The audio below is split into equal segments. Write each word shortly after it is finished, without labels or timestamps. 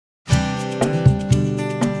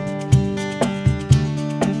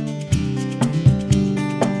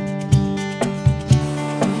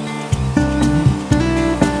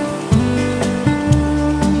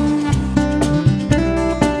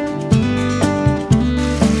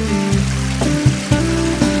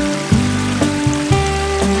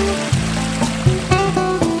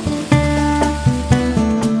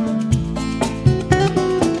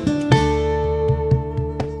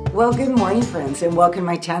friends, and welcome to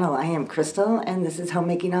my channel. I am Crystal and this is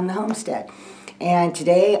Homemaking on the Homestead. And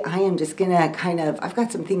today I am just gonna I've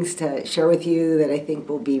got some things to share with you that I think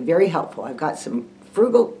will be very helpful. I've got some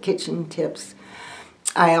frugal kitchen tips.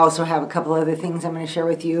 I also have a couple other things I'm going to share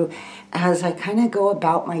with you as I kind of go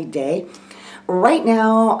about my day. Right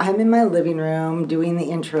now I'm in my living room doing the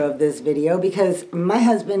intro of this video because my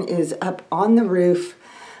husband is up on the roof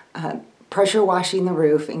pressure washing the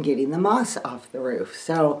roof and getting the moss off the roof.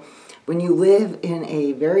 So when you live in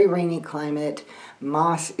a very rainy climate,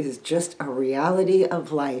 moss is just a reality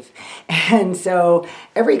of life. And so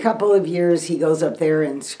every couple of years he goes up there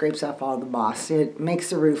and scrapes off all the moss. It makes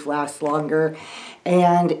the roof last longer,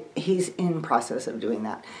 and he's in process of doing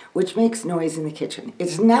that, which makes noise in the kitchen.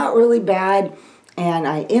 It's not really bad, and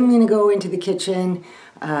I am going to go into the kitchen,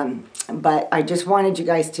 but I just wanted you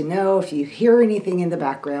guys to know if you hear anything in the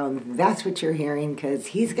background, that's what you're hearing, because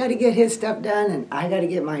he's got to get his stuff done and I got to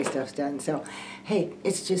get my stuff done. So, hey,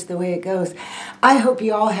 it's just the way it goes. I hope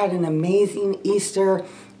you all had an amazing Easter.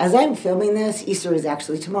 As I'm filming this, Easter is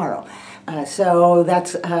actually tomorrow. So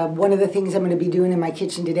that's one of the things I'm going to be doing in my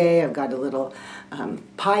kitchen today. I've got a little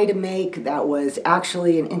pie to make that was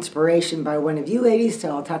actually an inspiration by one of you ladies, so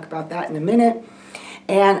I'll talk about that in a minute.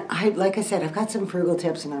 And like I said, I've got some frugal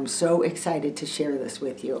tips and I'm so excited to share this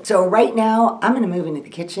with you. So right now, I'm going to move into the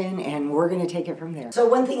kitchen and we're going to take it from there. So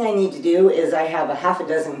one thing I need to do is I have a half a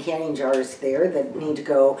dozen canning jars there that need to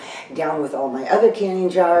go down with all my other canning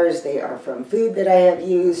jars. They are from food that I have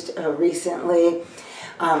used recently.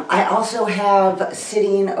 I also have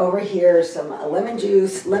sitting over here some lemon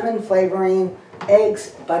juice, lemon flavoring,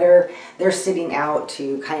 eggs, butter. They're sitting out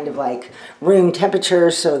to kind of like room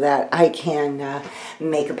temperature so that I can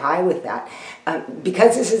make a pie with that.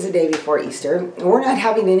 Because this is the day before Easter, we're not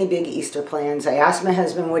having any big Easter plans. I asked my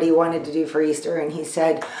husband what he wanted to do for Easter and he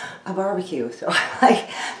said a barbecue. So I'm like,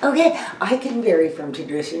 okay, I can vary from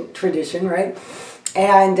tradition, right?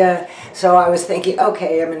 And so I was thinking,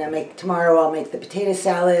 okay, I'm going to make, tomorrow I'll make the potato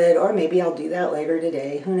salad, or maybe I'll do that later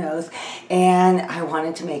today, who knows. And I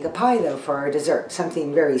wanted to make a pie though for our dessert,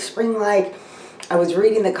 something very spring-like. I was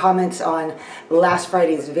reading the comments on last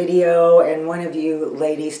Friday's video, and one of you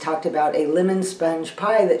ladies talked about a lemon sponge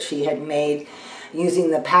pie that she had made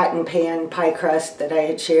using the patent pan pie crust that I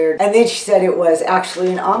had shared. And then she said it was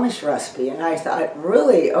actually an Amish recipe. And I thought,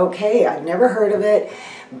 really? Okay, I've never heard of it.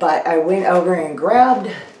 But I went over and grabbed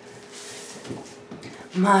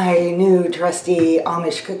my new trusty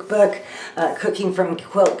Amish cookbook, Cooking from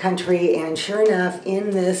Quilt Country, and sure enough,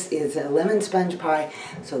 in this is a lemon sponge pie.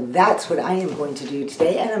 So that's what I am going to do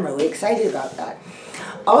today, and I'm really excited about that.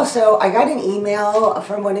 Also, I got an email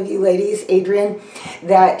from one of you ladies, Adrian,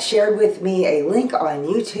 that shared with me a link on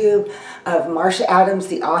YouTube of Marsha Adams,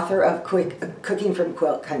 the author of Cooking from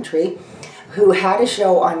Quilt Country, who had a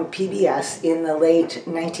show on PBS in the late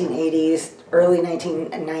 1980s, early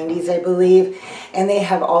 1990s, I believe, and they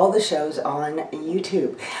have all the shows on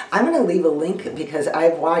YouTube. I'm going to leave a link because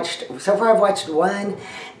so far I've watched one,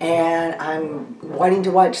 and I'm wanting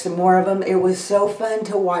to watch some more of them. It was so fun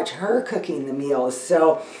to watch her cooking the meals,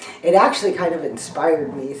 so it actually kind of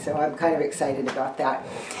inspired me, so I'm kind of excited about that.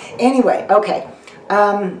 Anyway, okay.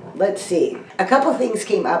 Let's see. A couple things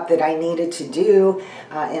came up that I needed to do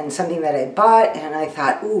and something that I bought, and I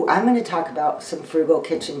thought, ooh, I'm going to talk about some frugal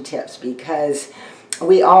kitchen tips because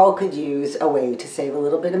we all could use a way to save a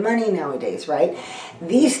little bit of money nowadays, right?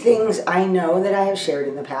 These things I know that I have shared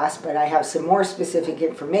in the past, but I have some more specific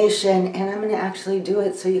information, and I'm going to actually do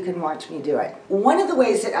it so you can watch me do it. One of the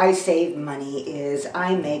ways that I save money is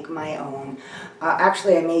I make my own,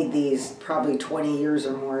 actually I made these probably 20 years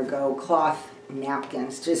or more ago, cloth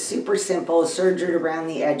napkins, just super simple, sergered around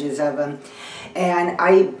the edges of them, and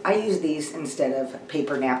I use these instead of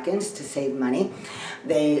paper napkins to save money.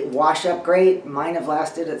 They wash up great. Mine have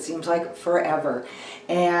lasted, it seems like, forever.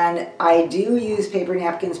 And I do use paper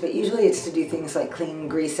napkins, but usually it's to do things like clean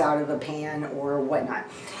grease out of a pan or whatnot.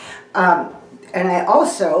 And I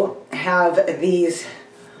also have these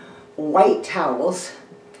white towels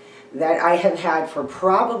that I have had for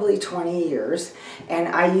probably 20 years, and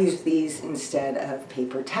I use these instead of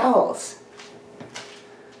paper towels.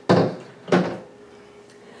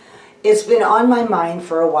 It's been on my mind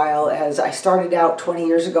for a while, as I started out 20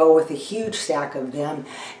 years ago with a huge stack of them,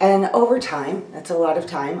 and over time, that's a lot of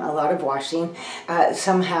time, a lot of washing,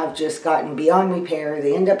 some have just gotten beyond repair.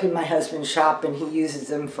 They end up in my husband's shop and he uses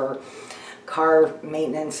them for car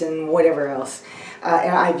maintenance and whatever else.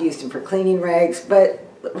 And I've used them for cleaning rags, but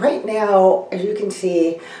right now, as you can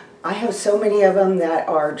see, I have so many of them that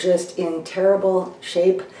are just in terrible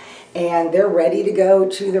shape, and they're ready to go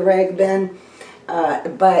to the rag bin.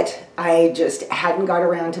 but I just hadn't got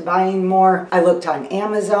around to buying more. I looked on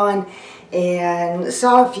Amazon and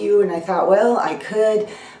saw a few, and I thought, well, I could,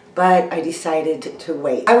 but I decided to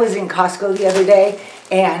wait. I was in Costco the other day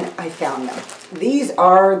and I found them. These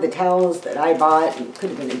are the towels that I bought. It could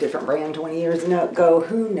have been a different brand 20 years ago,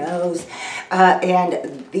 who knows?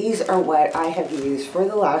 And these are what I have used for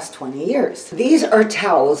the last 20 years. These are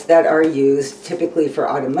towels that are used typically for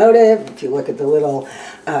automotive. If you look at the little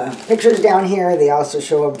pictures down here, they also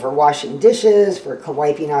show up for washing dishes, for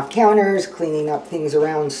wiping off counters, cleaning up things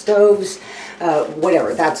around stoves,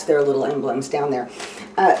 whatever. That's their little emblems down there.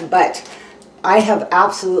 But I have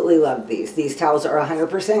absolutely loved these. These towels are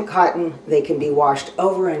 100% cotton. They can be washed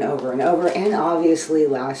over and over and over and obviously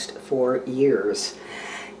last for years.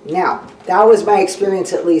 Now, that was my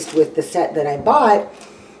experience, at least with the set that I bought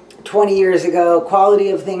 20 years ago. Quality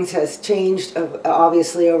of things has changed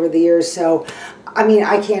obviously over the years. So, I mean,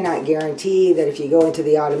 I cannot guarantee that if you go into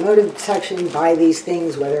the automotive section, buy these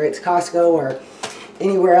things, whether it's Costco or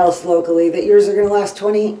anywhere else locally, that yours are going to last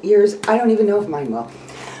 20 years. I don't even know if mine will.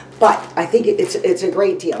 But I think it's a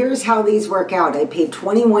great deal. Here's how these work out. I paid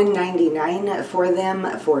 $21.99 for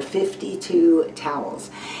them for 52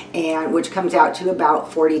 towels, and which comes out to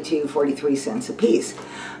about 43 cents a piece.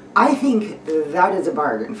 I think that is a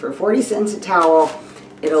bargain. For 40 cents a towel,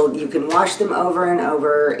 you can wash them over and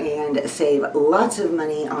over and save lots of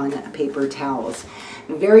money on paper towels.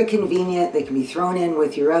 Very convenient. They can be thrown in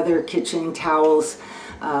with your other kitchen towels,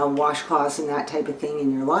 washcloths and that type of thing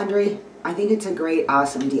in your laundry. I think it's a great,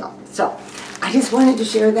 awesome deal. So I just wanted to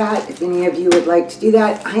share that. If any of you would like to do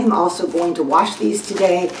that, I am also going to wash these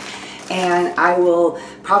today, and I will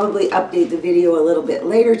probably update the video a little bit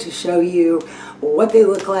later to show you what they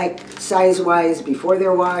look like size-wise before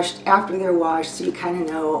they're washed, after they're washed, so you kind of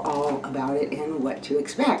know all about it and what to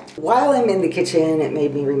expect. While I'm in the kitchen, it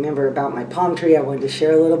made me remember about my palm tree. I wanted to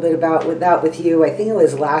share a little bit about that with you. I think it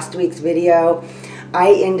was last week's video.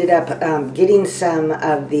 I ended up getting some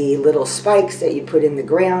of the little spikes that you put in the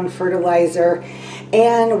ground fertilizer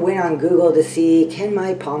and went on Google to see, can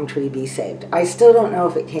my palm tree be saved? I still don't know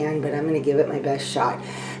if it can, but I'm going to give it my best shot.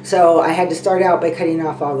 So I had to start out by cutting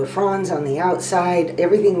off all the fronds on the outside.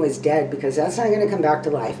 Everything was dead because that's not going to come back to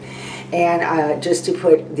life. And just to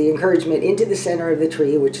put the encouragement into the center of the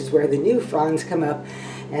tree, which is where the new fronds come up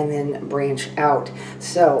and then branch out.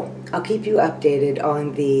 So I'll keep you updated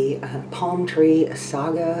on the palm tree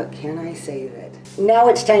saga. Can I save it? Now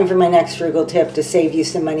it's time for my next frugal tip to save you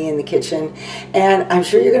some money in the kitchen. And I'm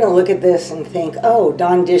sure you're going to look at this and think, oh,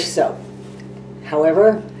 Dawn dish soap.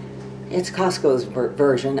 However, it's Costco's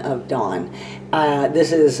version of Dawn.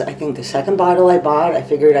 This is, I think, the second bottle I bought. I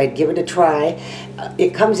figured I'd give it a try.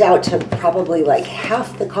 It comes out to probably like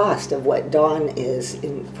half the cost of what Dawn is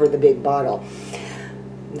for the big bottle.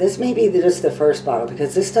 This may be just the first bottle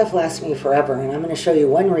because this stuff lasts me forever, and I'm going to show you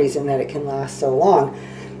one reason that it can last so long.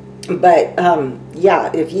 But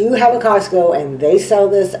yeah, if you have a Costco and they sell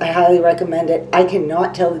this, I highly recommend it. I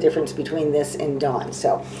cannot tell the difference between this and Dawn,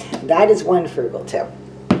 so that is one frugal tip.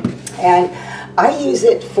 And I use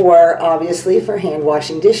it obviously for hand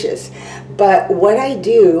washing dishes. But what I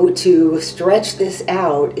do to stretch this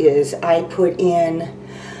out is I put in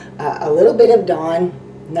a little bit of Dawn.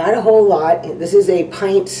 Not a whole lot. This is a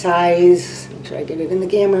pint size, make sure I get it in the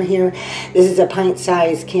camera here. This is a pint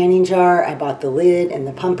size canning jar. I bought the lid and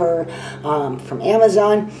the pumper from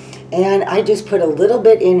Amazon. And I just put a little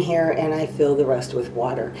bit in here and I fill the rest with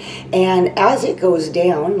water. And as it goes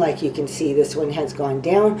down, like you can see this one has gone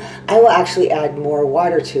down, I will actually add more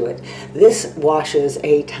water to it. This washes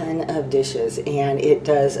a ton of dishes and it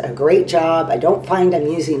does a great job. I don't find I'm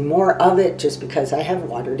using more of it just because I have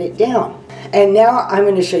watered it down. And now I'm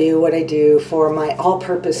going to show you what I do for my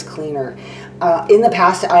all-purpose cleaner. In the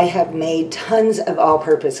past I have made tons of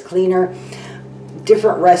all-purpose cleaner.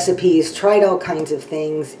 Different recipes, tried all kinds of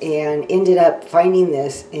things, and ended up finding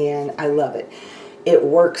this, and I love it. It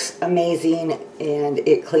works amazing, and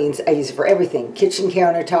it cleans. I use it for everything: kitchen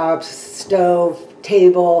countertops, stove,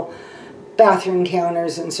 table, bathroom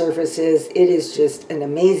counters and surfaces. It is just an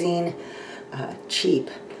amazing,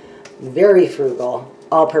 cheap, very frugal,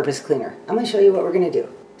 all-purpose cleaner. I'm going to show you what we're going to do.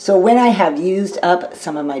 So when I have used up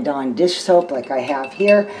some of my Dawn dish soap like I have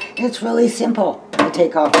here, it's really simple. I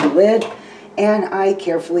take off the lid, and I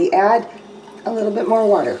carefully add a little bit more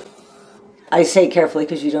water. I say carefully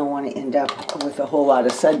because you don't want to end up with a whole lot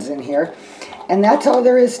of suds in here. And that's all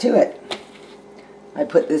there is to it. I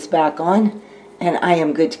put this back on and I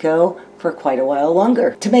am good to go for quite a while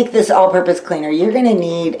longer. To make this all-purpose cleaner, you're going to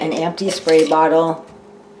need an empty spray bottle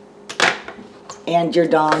and your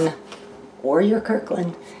Dawn or your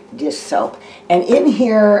Kirkland. dish soap. And in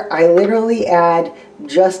here, I literally add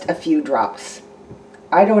just a few drops.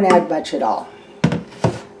 I don't add much at all.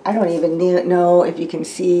 I don't even know if you can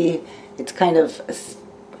see, it's kind of,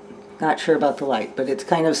 not sure about the light, but it's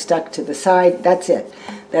kind of stuck to the side. That's it.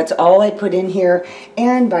 That's all I put in here.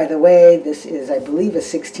 And by the way, this is, I believe, a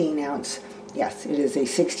 16 ounce. Yes, it is a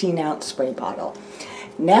 16 ounce spray bottle.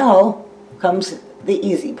 Now comes the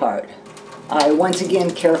easy part. I once again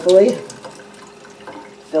carefully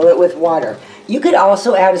fill it with water. You could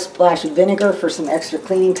also add a splash of vinegar for some extra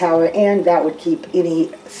cleaning power, and that would keep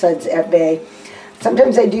any suds at bay.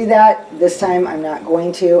 Sometimes I do that. This time I'm not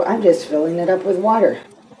going to. I'm just filling it up with water.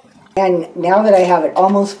 And now that I have it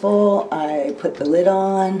almost full, I put the lid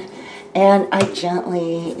on and I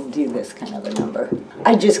gently do this kind of a number.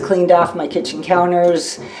 I just cleaned off my kitchen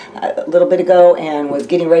counters a little bit ago and was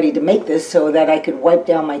getting ready to make this so that I could wipe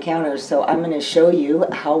down my counters. So I'm going to show you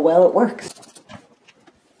how well it works.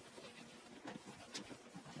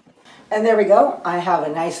 And there we go. I have a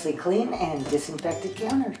nicely clean and disinfected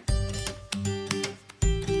counter.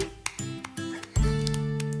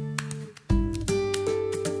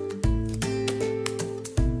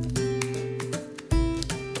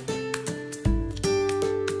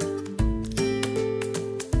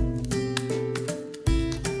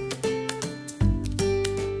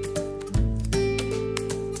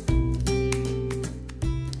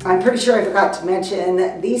 I'm pretty sure I forgot to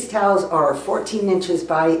mention, these towels are 14 inches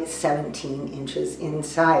by 17 inches in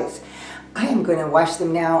size. I am going to wash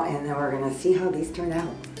them now and then we're going to see how these turn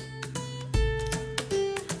out.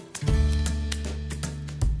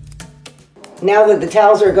 Now that the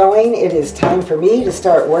towels are going, it is time for me to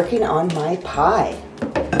start working on my pie.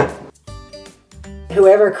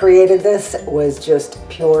 Whoever created this was just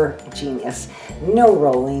pure genius. No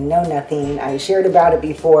rolling, no nothing. I shared about it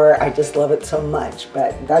before. I just love it so much,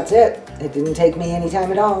 but that's it. It didn't take me any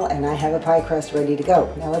time at all, and I have a pie crust ready to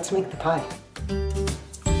go. Now let's make the pie.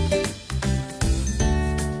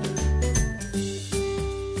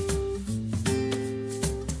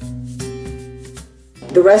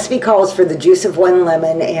 The recipe calls for the juice of 1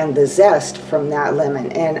 lemon and the zest from that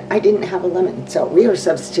lemon, and I didn't have a lemon, so we are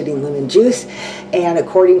substituting lemon juice. And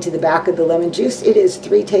according to the back of the lemon juice, it is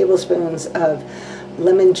 3 tablespoons of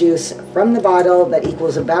lemon juice from the bottle. That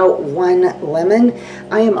equals about 1 lemon.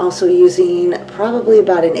 I am also using probably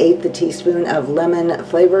about 1/8 teaspoon of lemon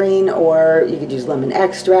flavoring, or you could use lemon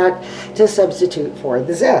extract to substitute for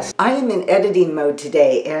the zest. I am in editing mode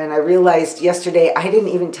today, and I realized yesterday I didn't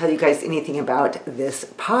even tell you guys anything about this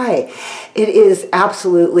pie. It is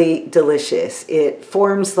absolutely delicious. It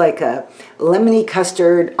forms like a lemony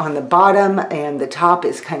custard on the bottom, and the top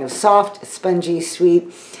is kind of soft, spongy,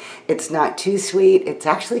 sweet. It's not too sweet. It's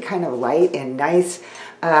actually kind of light and nice.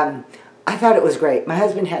 I thought it was great. My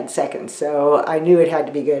husband had seconds, so I knew it had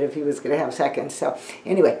to be good if he was going to have seconds. So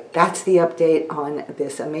anyway, that's the update on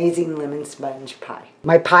this amazing lemon sponge pie.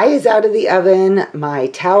 My pie is out of the oven. My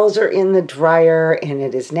towels are in the dryer, and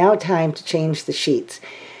it is now time to change the sheets.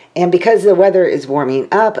 And because the weather is warming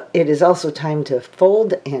up, it is also time to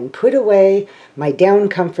fold and put away my down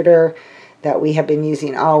comforter that we have been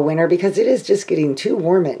using all winter because it is just getting too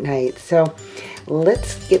warm at night. So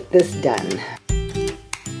let's get this done.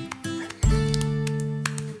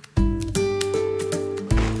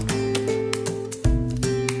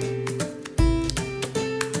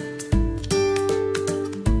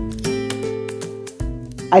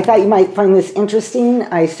 I thought you might find this interesting.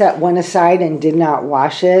 I set one aside and did not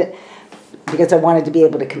wash it because I wanted to be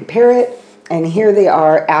able to compare it. And here they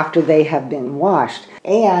are after they have been washed.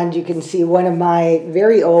 And you can see one of my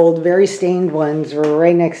very old, very stained ones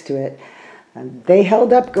right next to it. They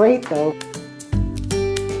held up great though.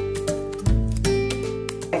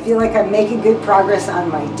 I feel like I'm making good progress on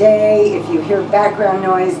my day. If you hear background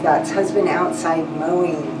noise, that's husband outside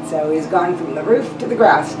mowing. So he's gone from the roof to the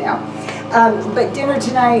grass now. But dinner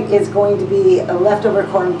tonight is going to be a leftover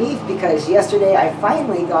corned beef because yesterday I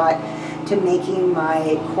finally got to making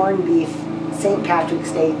my corned beef St.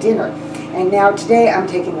 Patrick's Day dinner. And now today I'm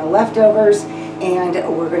taking the leftovers and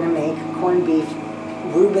we're going to make corned beef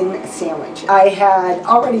Reuben sandwich. I had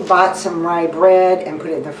already bought some rye bread and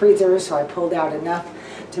put it in the freezer, so I pulled out enough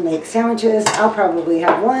to make sandwiches. I'll probably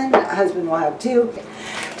have 1, husband will have 2.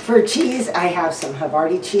 For cheese, I have some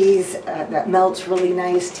Havarti cheese that melts really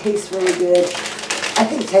nice, tastes really good. I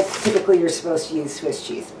think typically you're supposed to use Swiss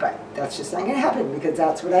cheese, but that's just not going to happen because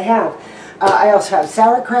that's what I have. I also have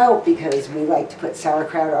sauerkraut because we like to put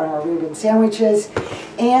sauerkraut on our Reuben sandwiches.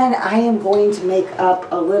 And I am going to make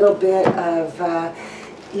up a little bit of,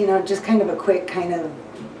 you know, just kind of a quick kind of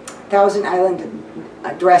Thousand Island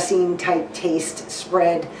dressing type taste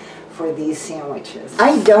spread for these sandwiches.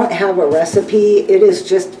 I don't have a recipe. It is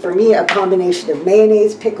just, for me, a combination of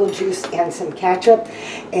mayonnaise, pickle juice, and some ketchup.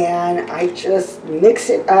 And I just mix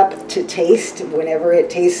it up to taste whenever it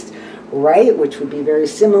tastes right, which would be very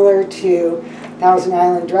similar to Thousand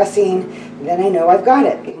Island dressing. Then I know I've got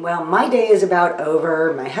it. Well, my day is about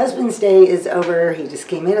over. My husband's day is over. He just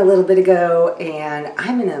came in a little bit ago, and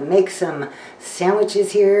I'm gonna make some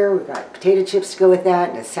sandwiches here. We've got potato chips to go with that,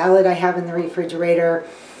 and a salad I have in the refrigerator.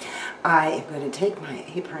 I am gonna take my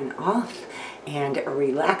apron off and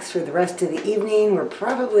relax for the rest of the evening. We're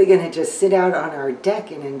probably gonna just sit out on our deck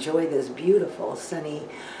and enjoy this beautiful sunny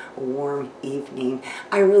warm evening.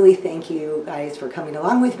 I really thank you guys for coming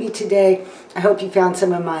along with me today. I hope you found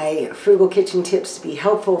some of my frugal kitchen tips to be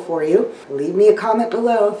helpful for you. Leave me a comment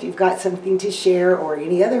below if you've got something to share or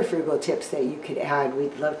any other frugal tips that you could add.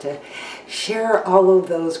 We'd love to share all of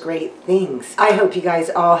those great things. I hope you guys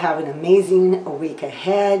all have an amazing week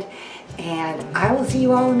ahead, and I will see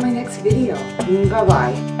you all in my next video.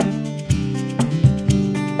 Bye-bye.